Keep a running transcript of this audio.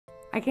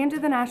I came to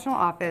the national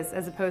office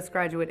as a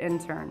postgraduate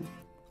intern.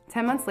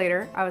 10 months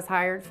later, I was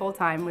hired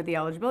full-time with the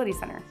Eligibility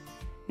Center.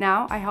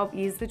 Now, I help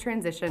ease the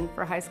transition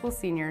for high school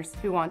seniors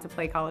who want to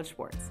play college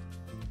sports.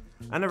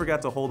 I never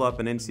got to hold up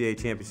an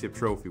NCAA championship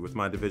trophy with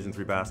my Division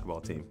III basketball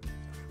team.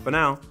 But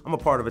now, I'm a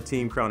part of a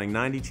team crowning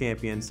 90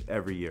 champions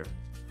every year.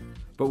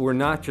 But we're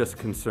not just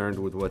concerned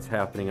with what's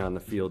happening on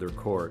the field or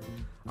court.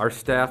 Our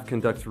staff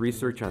conducts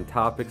research on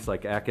topics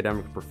like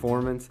academic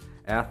performance,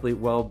 athlete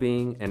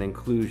well-being, and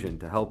inclusion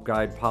to help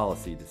guide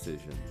policy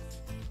decisions.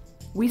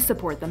 We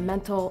support the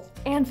mental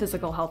and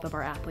physical health of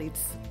our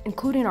athletes,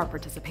 including our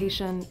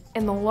participation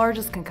in the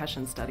largest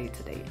concussion study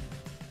to date.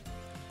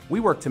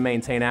 We work to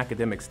maintain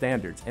academic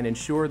standards and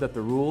ensure that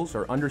the rules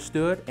are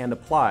understood and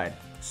applied,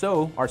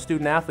 so our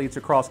student athletes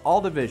across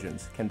all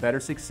divisions can better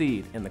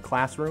succeed in the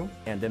classroom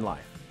and in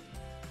life.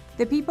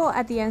 The people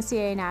at the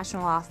NCAA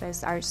National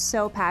Office are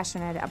so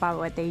passionate about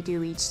what they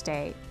do each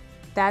day.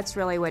 That's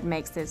really what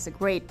makes this a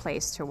great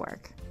place to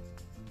work.